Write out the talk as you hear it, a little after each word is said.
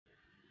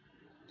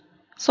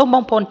សូមប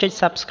ងប្អូនចុច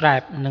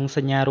Subscribe និងស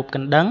ញ្ញារូបក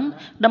ណ្ដឹង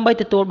ដើម្បី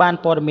ទទួលបាន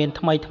ព័ត៌មាន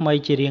ថ្មីៗ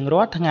ជារៀង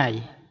រាល់ថ្ងៃ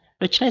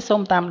ដូច្នេះសូ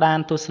មតាមដាន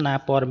ទស្សនា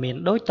ព័ត៌មាន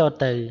ដូចត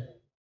ទៅ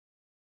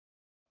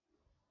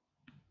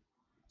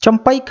ចំ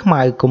បៃខ្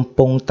មៅកំ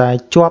ពុងតែ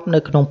ជាប់នៅ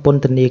ក្នុងព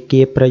ន្ធនា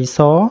គារព្រៃស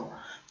រ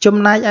ចំ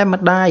ណែកឯ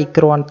ម្ដាយ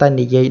គ្រាន់តែ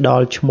និយាយដ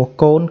ល់ឈ្មោះ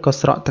កូនក៏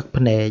ស្រក់ទឹក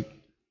ភ្នែក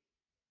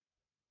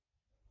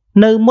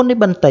នៅមុននេះ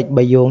បន្តិច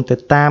បើយោងទៅ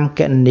តាម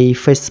គណនី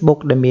Facebook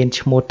ដែលមាន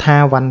ឈ្មោះថា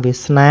វ៉ាន់វា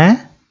សនា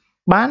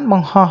បានប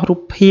ង្ហោះរូ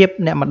បភាព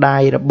អ្នកម្ដា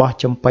យរបស់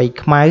ចំបៃ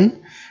ខ្មៅ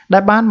ដែ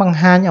លបានបង្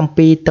ហាញអំ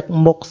ពីទឹក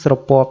មុខស្រ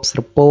ពាប់ស្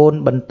រពោន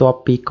បន្ទាប់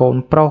ពីកូន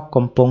ប្រុស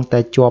កំពុងតែ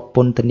ជាប់ព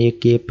ន្ធនា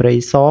គារព្រៃ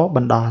សរប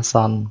ណ្ដោះអាស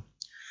ន្ន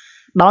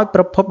ដោយ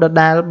ប្រភពដ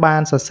ដែលបា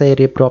នសរសេរ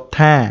រៀបរាប់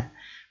ថា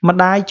ម្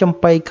ដាយចំ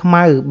បៃខ្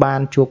មៅបា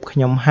នជួបខ្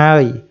ញុំហើ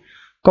យ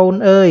កូន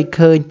អើយ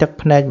ឃើញទឹក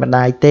ភ្នែកម្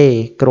ដាយទេ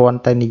គ្រាន់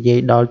តែនិយាយ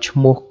ដល់ឈ្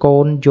មោះកូ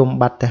នយំ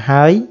បាត់ទៅ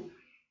ហើយ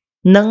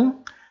និង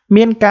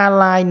មានការ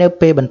ឡាយនៅ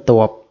ពេលបន្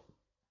ទាប់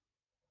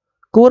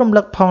គួររំ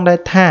លឹកផងដែរ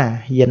ថា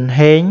យិន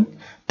ហេង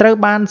ត្រូវ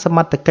បានសម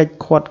ត្ថកិច្ច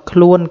ឃាត់ខ្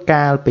លួន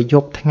កាលពីយ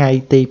ប់ថ្ងៃ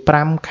ទី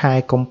5ខែ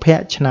កុម្ភៈ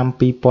ឆ្នាំ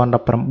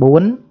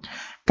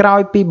2019ក្រោ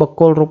យពីបុគ្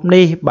គលរូប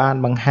នេះបាន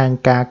បង្ហាញ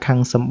ការខឹង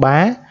សម្បា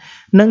រ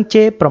និង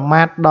ជេរប្រ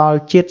មាថដល់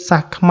ជាតិសា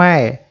សន៍ខ្មែរ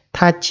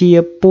ថាជា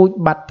ពូជ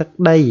បាត់ទឹក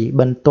ដី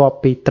បន្ទាប់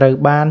ពីត្រូវ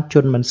បានជ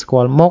នមិនស្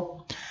គាល់មុខ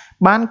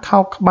បានខោ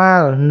កក្បា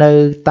លនៅ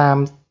តាម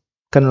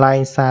កន្លែង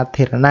សា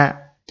ធារណៈ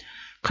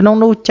ក្នុង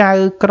នោះចៅ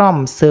ក្រម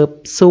ស៊ើប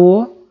សួរ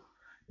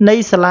នៃ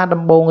សាលា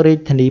ដំបងរាជ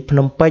ធានីភ្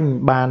នំពេញ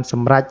បានស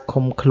ម្រេច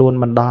ឃុំខ្លួន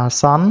បណ្ដោះអា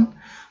សន្ន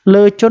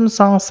លើជន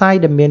សង្ស័យ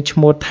ដែលមានឈ្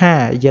មោះថា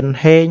យិន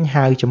ហេង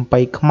ហៅចំបៃ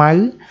ខ្មៅ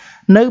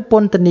នៅព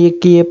ន្ធនា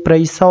គារព្រៃ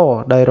សរ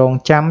ដោយរង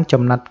ចាំ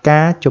ចំណាត់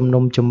ការជំ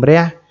នុំជម្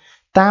រះ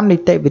តាមនី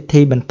តិវិ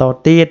ធីបន្ត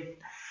ទៀត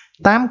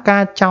តាមកា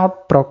រចោទ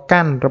ប្រ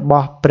កាន់រប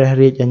ស់ព្រះ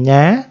រាជអាជ្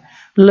ញា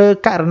លើ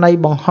ករណី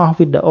បង្ហោះ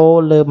វីដេអូ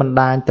លើបណ្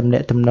ដាញទំនា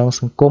ក់ទំនង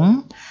សង្គម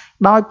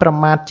ដោយប្រ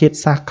មាថជាតិ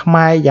សាសន៍ខ្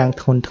មែរយ៉ាង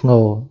ធ្ងន់ធ្ង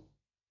រ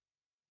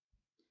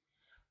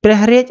ព្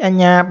រះរាជអា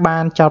ជ្ញាបា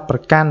នចោទប្រ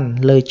កាន់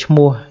លើឈ្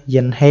មោះ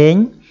យិនហេង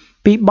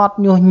ពីបទ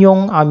ញុះញ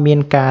ង់ឲ្យមាន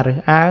ការរើស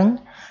អើង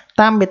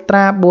តាមមាត្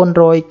រា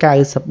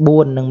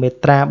494និងមា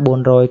ត្រា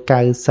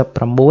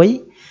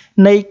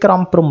496នៃក្រ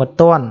មព្រហ្ម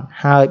ទណ្ឌ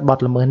ហើយបទ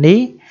ល្មើសនេះ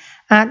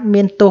អាច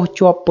មានទោស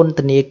ជាប់ពន្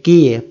ធនាគា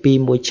រពី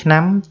1ឆ្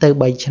នាំទៅ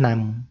3ឆ្នាំ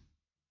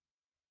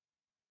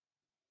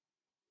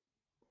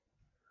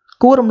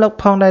គួររំលឹក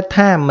ផងដែរ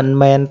ថាមិន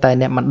មែនតែ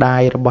អ្នកម្ដា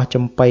យរបស់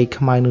ចំបៃ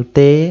ខ្មៅនោះ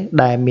ទេ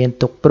ដែលមាន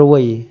ទុក្ខព្រួ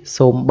យ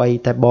សូម្បី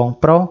តែបង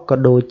ប្រុសក៏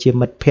ដូចជា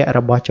មិត្តភ័ក្តិរ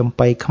បស់ចំ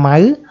បៃខ្មៅ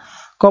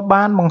ក៏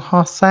បានបង្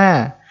ហោះសារ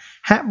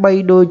ហាក់បី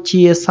ដូច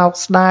ជាសោក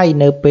ស្ដាយ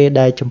នៅពេល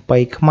ដែលចំបៃ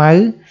ខ្មៅ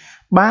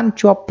បាន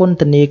ជាប់ពន្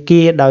ធនា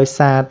គារដោយ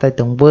សារតែ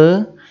ទង្វើ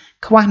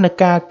ខ្វះនូវ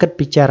ការគិត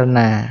ពិចារ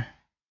ណា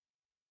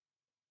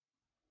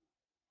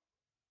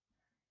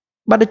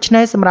បាទដូច្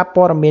នេះសម្រាប់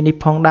ព័ត៌មាននេះ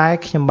ផងដែរ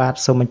ខ្ញុំបាទ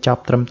សូមបញ្ច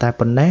ប់ត្រឹមតែ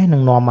ប៉ុណ្ណេះនឹ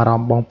ងនាំអារ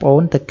ម្មណ៍បងប្អូ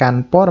នទៅកាន់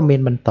ព័ត៌មាន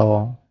បន្ត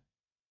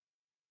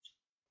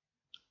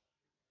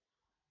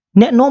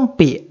អ្នកនាំ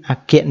ពាក្យអ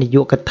គ្គនាយ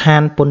កដ្ឋា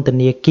នពន្ធ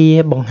នាគារ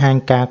បង្ហាញ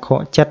ការខក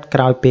ចិត្តក្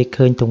រោយពេល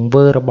ឃើញទង្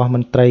វើរបស់ម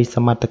ន្ត្រីស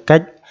មត្ថកិ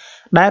ច្ច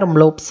ដែលរំ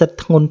លោភសិទ្ធិ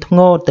ធ្ងន់ធ្ង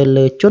រទៅ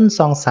លើជន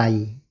សង្ស័យ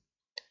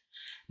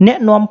អ្នក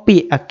នាំពា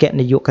ក្យអគ្គ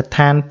នាយកដ្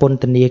ឋានពន្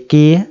ធនា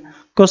គារ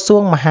ក្រសួ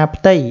ងមហា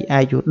ផ្ទៃ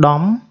អាយុ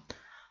ដំ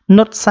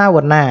នុតសាវ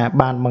ណ្ណា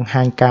បានបង្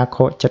ហាញការខ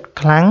កចិត្ត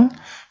ខ្លាំង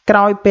ក្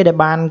រោយពេលដែល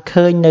បាន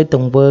ឃើញនៅទ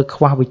ង្វើខ្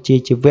វះវិជ្ជា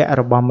ជីវៈ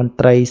របស់មន្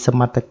ត្រីស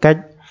មត្ថកិច្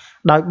ច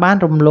ដោយបាន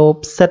រំលោភ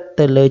សិទ្ធិ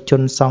ទៅលើជ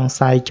នសង្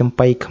ស័យចំ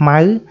បៃខ្មៅ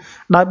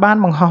ដោយបាន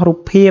បង្ហោះរូប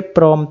ភាព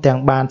ព្រមទាំង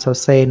បានសរ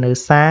សេរនៅ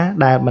សារ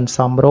ដែលមិនស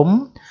មរម្យ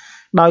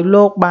ដោយ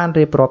លោកបាន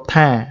រៀបរាប់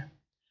ថា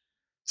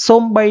សូ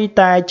ម្បី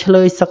តែឆ្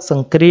លើយសឹកស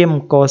ង្គ្រាម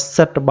ក៏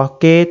សិទ្ធិរបស់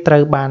គេត្រូ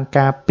វបាន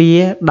ការពារ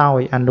ដោយ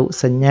អនុ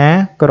សញ្ញា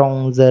ក្រុង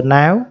ហ្សឺ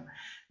ណាវ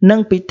និង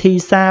ពិធី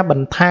សារប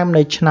ន្ថែម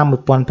នៅឆ្នាំ1977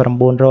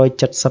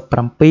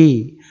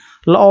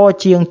ល្អ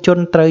ជាងជន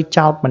ត្រូវ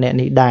ចោទម្នាក់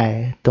នេះដែរ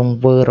ទង្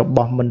វើរប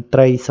ស់មន្ត្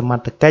រីសម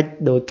ត្ថកិច្ច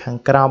ដោយខាង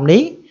ក្រោម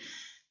នេះ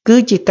គឺ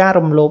ជាការ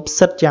រំលោភ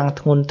សិទ្ធិយ៉ាង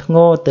ធ្ងន់ធ្ង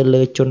រទៅ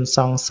លើជនស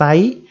ង្ស័យ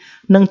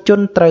និងជន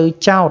ត្រូវ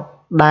ចោទ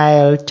ដែ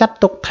លចាត់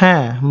ទុកថា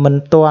មិន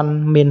ទាន់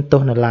មានទោ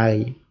សនៅឡើយ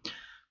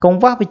កង្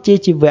វះវិជ្ជា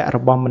ជីវៈរ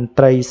បស់មន្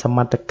ត្រីសម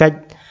ត្ថកិច្ច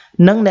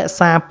និងអ្នក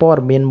សារព័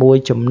ត៌មានមួយ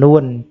ចំនួ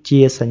ន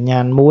ជាសញ្ញា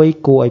ណមួយ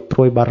គួរឲ្យព្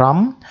រួយបារ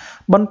ម្ភ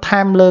បន្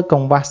ថែមលើក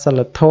ង្វះសីល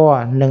ធម៌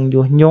និង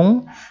ញុះញង់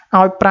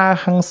ឲ្យប្រើ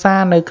ហិង្សា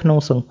នៅក្នុង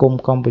សង្គម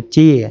កម្ពុ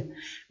ជា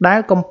ដែល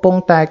កំពុង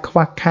តែខ្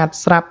វះខាត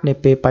ស្រាប់នា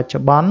ពេលបច្ចុ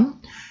ប្បន្ន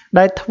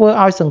ដែលធ្វើ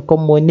ឲ្យសង្គម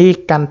មួយនេះ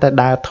កាន់តែ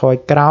ដើរថយ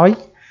ក្រោយ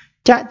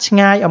ចាក់ឆ្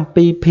ងាយអំ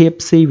ពីភាព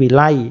ស៊ីវិ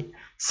ល័យ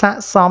ស័ក្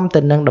តិសមទៅ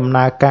នឹងដំ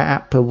ណើរការអ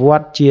ភិវ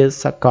ឌ្ឍជា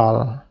សកល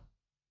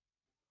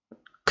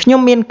ខ្ញុំ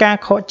មានការ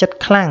ខកចិត្ត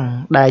ខ្លាំង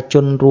ដែលជ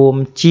នរួម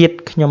ជាតិ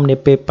ខ្ញុំនា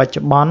ពេលបច្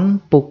ចុប្បន្ន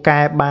ពូកែ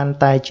បាន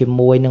តែជា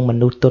មួយនឹងម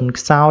នុស្សទន់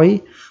ខ្សោយ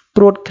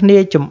ព្រួតគ្នា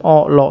ចំអ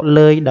កលក់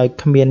លើយដោយ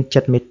គ្មានចិ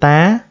ត្តមេត្តា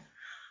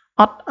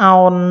អត់ឱ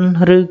ន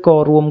ឬក៏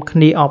រួមគ្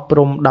នាអប់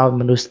រំដោយ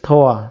មនុស្សធ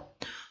ម៌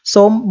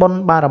សូមបុណ្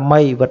យបារ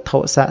មីវត្ថុ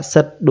ស័ក្តិ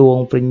សិទ្ធិដួង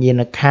វិញ្ញា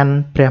ណក្ខន្ធ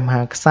ព្រះម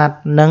ហាក្សត្រ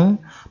និង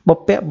បុ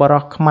ព្វបុរ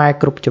សខ្មែរ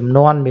គ្រប់ចំ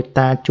នួនមេត្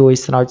តាជួយ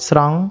ស្រោចស្រ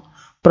ង់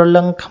ប្រ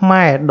លឹងខ្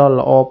មែរដ៏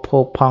ល្អផូ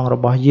រផង់រ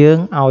បស់យើង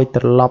ឲ្យ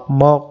ត្រឡប់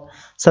មក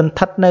សន្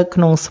ធិដ្ឋនៅក្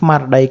នុងស្មា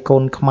រតីកូ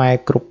នខ្មែរ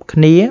គ្រប់គ្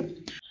នា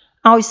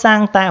ឲ្យសា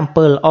ងតែអំ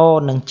ពើល្អ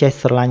និងចេះ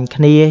ស្រឡាញ់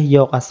គ្នាយ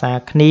កអាសា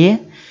គ្នា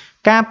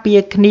ការពារ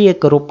គ្នា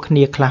គោរពគ្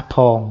នាខ្លះផ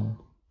ង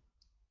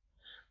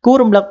គួរ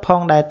រំលឹកផ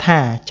ងដែរថា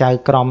ចៅ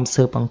ក្រម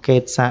ស៊ើបអង្កេ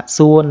តសាក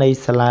សួរនៃ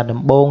សាលាដំ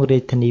បងរា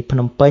ជធានីភ្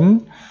នំពេញ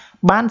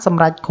បានស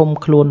ម្រេចឃុំ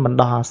ខ្លួនបណ្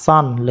ដោះអាស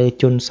ន្នលើ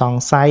ជនស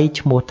ង្ស័យ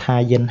ឈ្មោះថា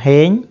យិន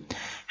ហេង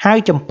ហៅ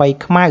ចំបៃ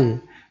ខ្មៅ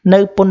នៅ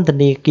ពន្ធ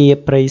នាគារ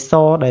ព្រៃស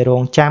រដែលរ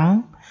ងចាំ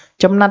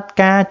ចំណាត់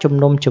ការជំ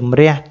នុំជម្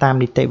រះតាម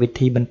នីតិវិ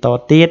ធីបន្ត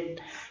ទៀត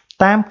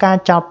តាមការ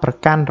ចោទប្រ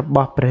កាន់រប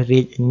ស់ព្រះរា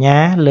ជអាជ្ញា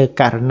លើ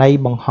ករណី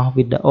បង្ហោះ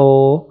វីដេអូ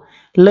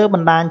លើប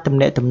ណ្ដាញទំ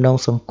នាក់ទំនង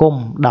សង្គម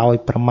ដោយ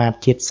ប្រមាថ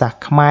ជាតិសាស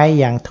ន៍ខ្មែរ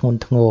យ៉ាងធ្ងន់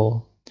ធ្ងរ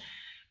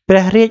ព្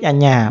រះរាជអា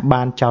ជ្ញា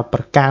បានចោទ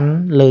ប្រកាន់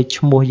លើ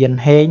ឈ្មោះយិន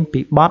ហេង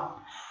ពីបទ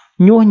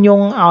ញុះញ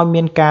ង់ឲ្យ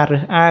មានការរើ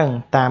សអើង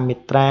តាមមា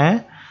ត្រា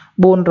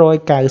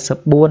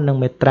494និង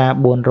មាត្រា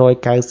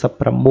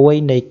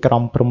496នៃក្រ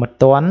មព្រហ្ម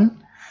ទណ្ឌ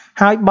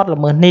ហើយបទល្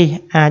មើសនេះ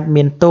អាច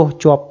មានទោស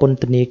ជាប់ពន្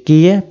ធនា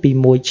គារពី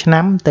1ឆ្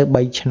នាំទៅ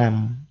3ឆ្នាំ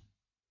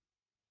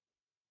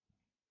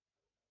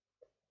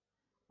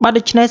បាទ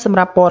ដូច្នេះសម្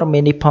រាប់ព័ត៌មា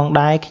ននេះផង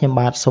ដែរខ្ញុំ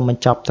បាទសូមប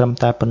ញ្ចប់ត្រឹម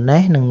តែប៉ុណ្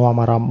ណេះនិងនាំ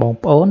អារម្មណ៍បង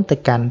ប្អូនទៅ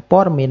កាន់ព័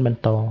ត៌មានបន្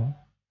ត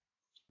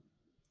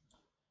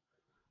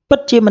ពិត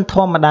ជាមិនធ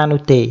ម្មតា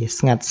នោះទេ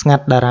ស្ងា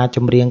ត់តារាច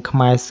ម្រៀងខ្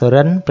មែរសុ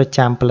រិនប្រ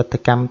ចាំផលិត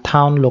កម្ម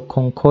ថោនលោក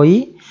ខុងខុយ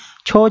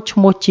ឈរឈ្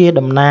មោះជា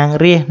តំណាង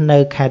រាស្ត្រនៅ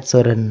ខេត្តសុ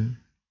រិន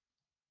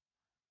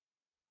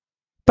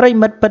ប្រិ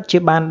មិត្តពិតជា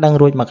បានដឹង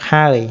រួចមក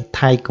ហើយ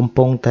ថៃកំ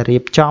ពុងតែរៀ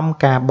បចំ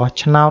ការបោះ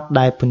ឆ្នោត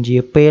ដែលពន្យា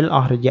ពេលអ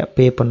ស់រយៈ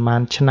ពេលប៉ុន្មា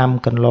នឆ្នាំ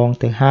កន្លង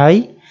ទៅហើយ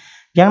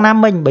យ៉ាងណា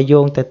មិញបើ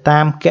យោងទៅតា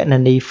មគណ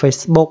នី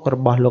Facebook រ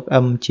បស់លោក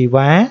អឹមជី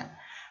វ៉ា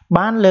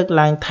បានលើក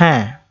ឡើងថា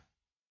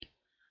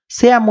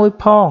សៀមួយ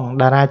ផង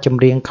តារាច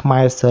ម្រៀងខ្មែ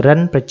រសុរិន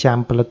ប្រចាំ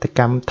ផលិតក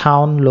ម្មថោ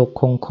នលោក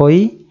ខុងខុយ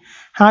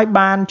ហើយ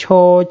បានឈ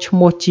រឈ្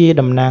មោះជា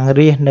តំណាង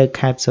រាស្ត្រនៅ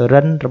ខេត្តសុ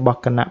រិនរបស់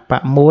គណៈប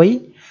កមួយ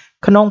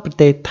ក្នុងប្រ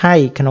ទេសថៃ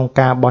ក្នុង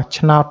ការបោះ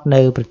ឆ្នោត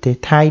នៅប្រទេស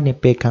ថៃនា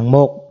ពេលខាង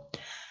មុខ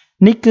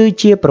នេះគឺ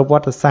ជាប្រវ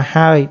ត្តិសាស្ត្រ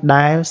ហើយ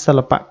ដែលសិ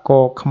ល្បក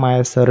រខ្មែរ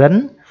សុរិន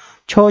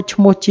ឈរឈ្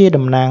មោះជា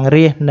តំណាង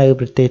រាស្ត្រនៅ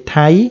ប្រទេស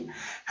ថៃ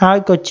ហើយ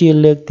ក៏ជា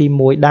លើកទី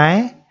1ដែរ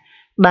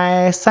ដែល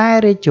ខ្សែ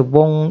រាជវ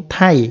ង្ស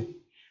ថៃ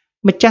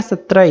ម្ចាស់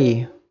ស្ត្រី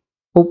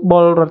ឧប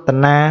លរត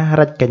នា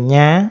រតកញ្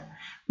ញា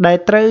ដែល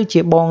ត្រូវ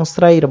ជាបង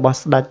ស្រីរបស់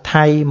ស្ដេច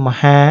ថៃម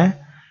ហា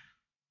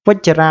វ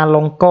ជ្ជរាល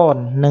ង្កន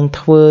នឹង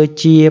ធ្វើ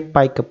ជា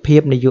បេក្ខភា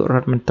ពនាយករ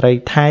ដ្ឋមន្ត្រី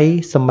ថៃ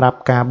សម្រាប់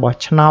ការបោះ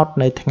ឆ្នោត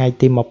នៅថ្ងៃ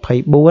ទី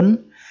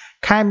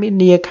24ខែមី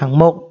នាខាង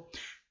មុខ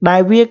ដែ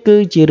លវាគឺ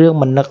ជារឿង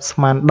មិននឹកស្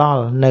មានដ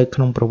ល់នៅក្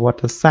នុងប្រវត្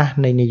តិសាស្ត្រ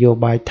នៃនយោ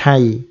បាយថៃ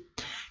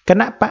គ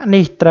ណៈបក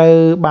នេះត្រូវ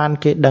បាន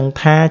គេដឹង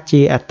ថា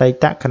ជាអតី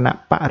តគណៈ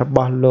បករប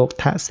ស់លោក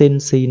ថាក់ស៊ីន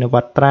ស៊ីនវ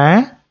ត្រា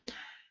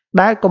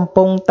ដែលកំ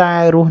ពុងតែ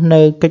រស់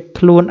នៅកិច្ច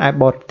ខ្លួនឯ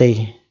បរទេស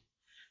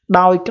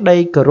ដោយក្តី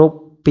គោរព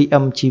ពីអឹ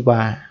មជី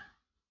វ៉ា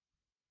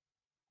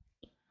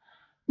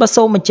បើ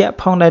សូមបញ្ជាក់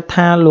ផងដែរ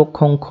ថាលោក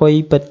ខុងខុយ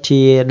ពិត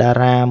ជាតា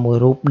រាមួយ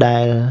រូបដែ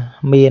ល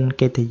មាន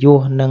កិត្តិយស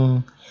និង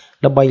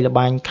ល្បីល្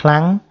បាញខ្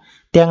លាំង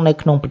ទាំងនៅ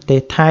ក្នុងប្រទេស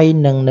ថៃ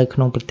និងនៅក្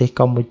នុងប្រទេស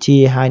កម្ពុជា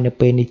ហើយនៅ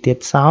ពេលនេះទៀត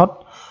សោត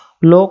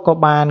លោកក៏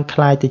បានក្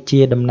លាយទៅ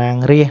ជាតំណាង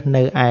រាស្ត្រ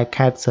នៅឯ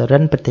ខេត្តសុរិ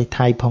នប្រទេស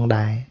ថៃផង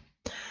ដែរ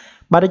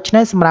បាទដូច្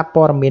នេះសម្រាប់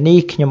ព័ត៌មាននេះ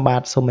ខ្ញុំបា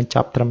ទសូមបញ្ច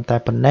ប់ត្រឹមតែ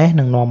ប៉ុណ្ណេះ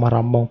និងនាំអារ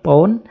ម្មណ៍បងប្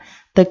អូន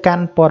ទៅកា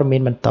ន់ព័ត៌មា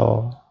នបន្ត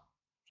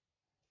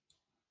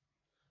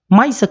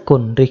ម៉ៃសកុ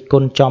នរិះគ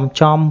ន់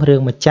ចំរឿ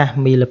ងម្ចាស់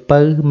មីលពៅ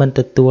មិន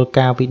ទទួល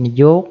ការវិនិ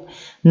យោគ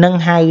និង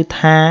ហៅ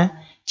ថា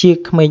ជា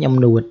ក្មេងអំ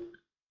នួត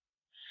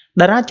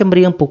តារាចម្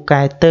រៀងពូ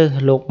កែទើស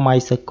លោកម៉ៃ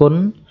សកុន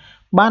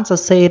បានសរ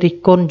សេររិះ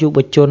គន់យុវ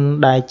ជន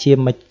ដែលជា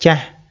ម្ចា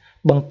ស់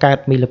បង្កើត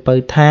មីលពៅ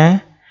ថា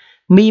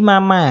មី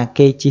ម៉ា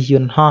គេជិះយ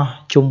ន្តហោះ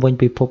ជុំវិញ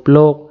ពិភព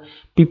លោ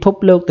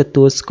កទ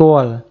ទួលស្គា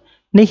ល់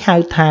នេះហៅ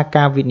ថា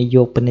ការវិនិ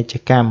យោគពាណិជ្ជ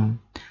កម្ម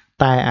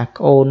តែអា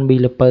ក្អូនមី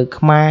លពៅ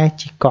ខ្មែរ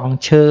ជិះកង់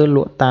ឈើល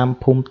ក់តាម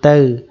ភូមិទៅ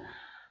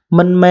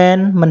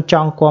មិនច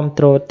ង់គ្រប់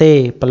គ្រងទេ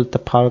ផលិត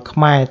ផលខ្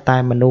មែរតែ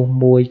មនុស្ស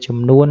មួយចំ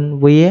នួន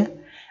វា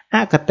អ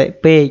កតេ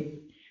ពេក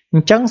អ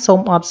ញ្ចឹងសូម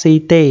អត់ស៊ី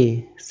ទេ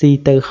ស៊ី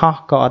ទៅហោះ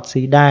ក៏អត់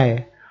ស៊ីដែរ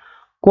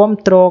គ្រប់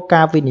គ្រង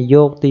ការវិនិ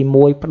យោគទី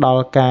1ផ្ដ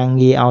ល់ការ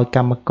ងារឲ្យក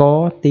ម្មករ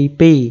ទី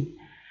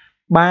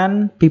2បាន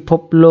ពិភ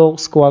ពលោក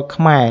ស្គាល់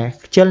ខ្មែរ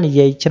ខ្ជិលនិ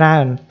យាយច្រើ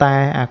នតែ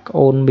អាក្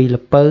អូនមីល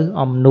ពៅ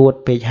អំនួត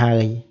ពេកហើ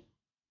យ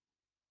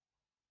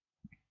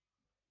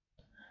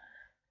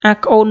អា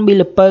ក្អូនមី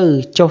លពៅ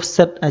ចុះ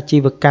សិទ្ធិអាជី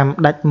វកម្ម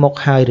ដាច់មុខ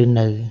ហើយឬ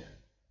នៅ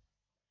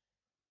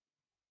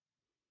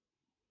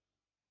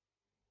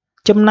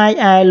ចំណែក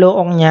ឯលោក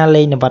អង្គញា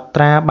លេងនវ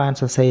ត្រាបាន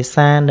សរសេរ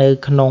សារនៅ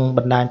ក្នុងប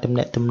ណ្ដាញទំ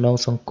នាក់ទំនង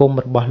សង្គម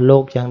របស់លោ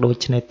កយ៉ាងដូ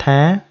ចនេះថា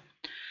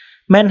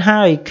មែន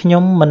ហើយខ្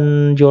ញុំមិន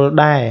យល់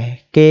ដែរ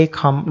គេ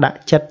ខំដាក់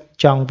ចិត្ត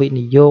ចង់វិ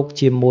និយោគ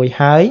ជាមួយ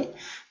ហើយ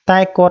តែ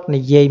គាត់និ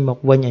យាយមក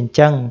វិញអញ្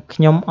ចឹងខ្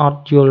ញុំអ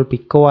ត់យល់ពី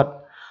គាត់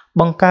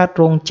បង្កើត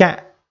រោងចក្រ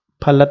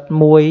ផលិត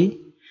មួយ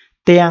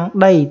ទាំង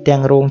ដីទាំ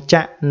ងរោងច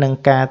ក្រនិង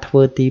ការធ្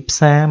វើទីផ្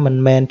សារមិន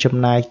មែនចំ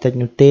ណាយតិច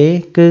នោះទេ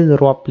គឺ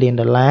រាប់លាន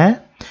ដុល្លារ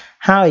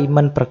ហើយ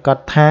មិនប្រកាស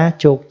ថា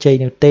ជោគជ័យ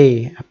នោះទេប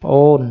ងប្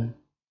អូន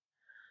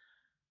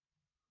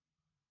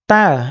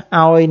តើ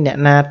ឲ្យអ្នក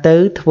ណាទៅ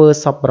ធ្វើ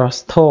សប្បុរស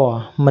ធម៌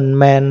មិន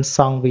មែនស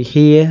ង់វិ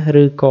ហារ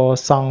ឬក៏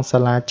សង់សា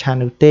លាឆាន់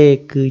នោះទេ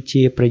គឺ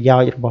ជាប្រយោ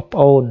ជន៍របស់ប្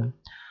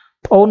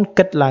អូន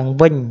គិតឡើង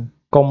វិញ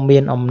កុំមា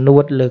នអំនួ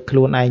តលើខ្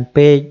លួនឯង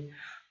ពេក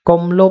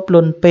កុំលោភល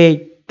ន់ពេក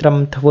ត្រឹម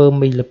ធ្វើ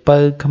មីល្ពៅ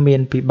គ្មា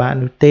នពិបាក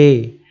នោះទេ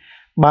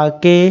បើ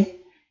គេ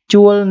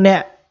ជួលអ្ន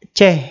ក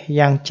ចេះ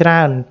យ៉ាងច្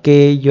រើនគេ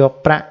យក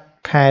ប្រាក់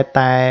ខែ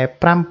តែ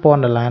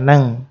$5,000ហ្នឹ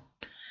ង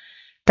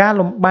ការ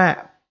លំបាក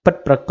ពិត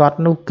ប្រាកដ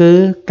នោះគឺ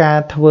ការ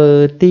ធ្វើ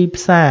ទី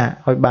ផ្សារ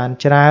ឲ្យបាន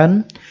ច្រើន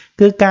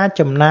គឺការ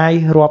ចំណាយ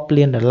រាប់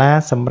លាន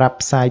$សម្រាប់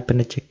ផ្សាយពា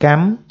ណិជ្ជក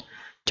ម្ម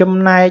ចំ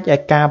ណែកឯ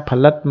ការផ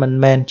លិតមិន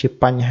មែនជា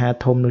បញ្ហា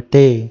ធំនោះ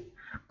ទេ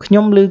ខ្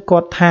ញុំឮគា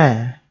ត់ថា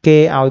គេ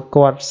ឲ្យ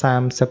គាត់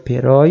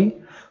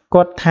 30%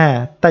 គាត់ថា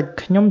តិច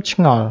ខ្ញុំឆ្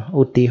ងល់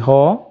ឧទាហ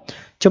រណ៍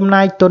ចំ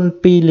ណាយទុន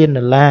$2លាន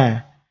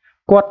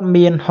គាត់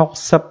មាន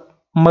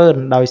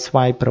60,000ដោយស្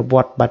វ័យប្រវ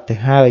ត្តិបាត់ទៅ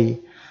ហើយ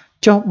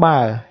ចុះបើ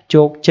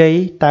ជោគជ័យ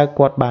តើ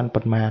គាត់បាន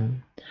ប៉ុន្មាន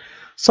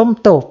សុំ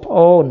ទោសប្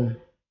អូន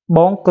ប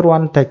ងគ្រា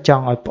ន់តែច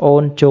ង់ឲ្យប្អូ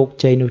នជោគ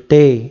ជ័យនោះ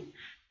ទេ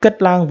គិត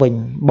ឡើងវិញ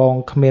បង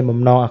គ្មានបំ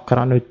ណងអាក្រ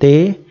ក់នោះទេ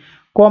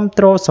គាំ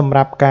ទ្រសម្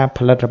រាប់ការផ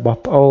លិតរបស់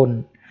ប្អូន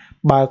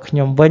បើខ្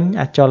ញុំវិញ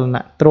អចលន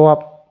ទ្រព្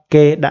យ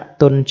គេដាក់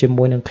ទុនជា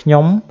មួយនឹងខ្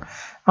ញុំ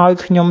ឲ្យ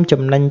ខ្ញុំ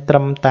ចំណេញត្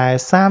រឹមតែ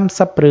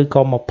30ឬ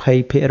ក៏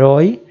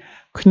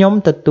20%ខ្ញុំ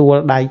ទទួល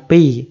ដៃ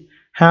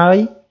2ហើយ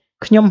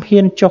ខ្ញុំ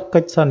ហ៊ានចុះ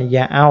កិច្ចសន្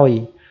យាឲ្យ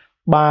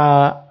បើ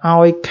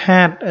ឲ្យ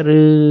ខាត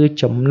ឬ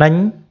ចំណេញ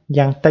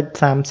យ៉ាងតិច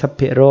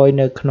 30%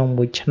 នៅក្នុង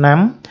មួយឆ្នាំ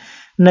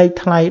នៃ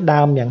ថ្លៃ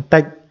ដើមយ៉ាង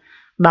តិច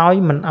ដោយ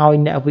មិនឲ្យ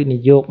អ្នកវិនិ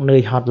យោគនឿ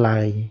យហត់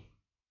ឡើយ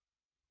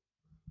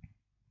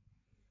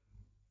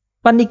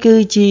បាទនេះគឺ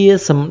ជា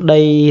សម្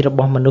ដីរប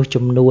ស់មនុស្ស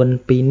ចំនួន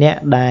2នាក់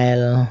ដែល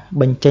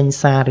បញ្ចេញ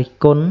សាររិះ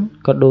គន់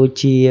ក៏ដូច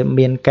ជា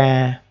មានកា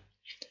រ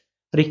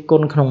រិះគ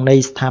ន់ក្នុងន័យ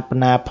ស្ថាប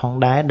នាផង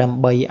ដែរដើម្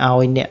បីឲ្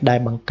យអ្នកដែល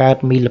បង្កើត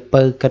មីល្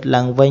ពៅគិត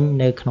ឡើងវិញ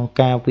នៅក្នុង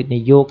ការវិនិ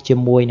យោគជា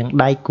មួយនឹង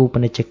ដៃគូពា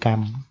ណិជ្ជក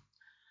ម្ម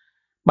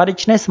បាទដូ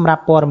ច្នេះសម្រា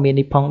ប់ព័ត៌មាន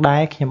នេះផងដែ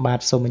រខ្ញុំបាទ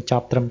សូមបញ្ច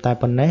ប់ត្រឹមតែ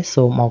ប៉ុណ្ណេះ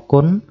សូមអរ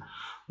គុណ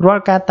រា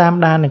ល់ការតាម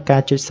ដាននិងកា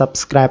រចុច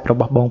Subscribe រ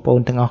បស់បងប្អូ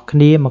នទាំងអស់គ្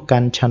នាមកកា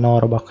ន់ Channel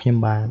របស់ខ្ញុំ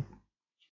បាទ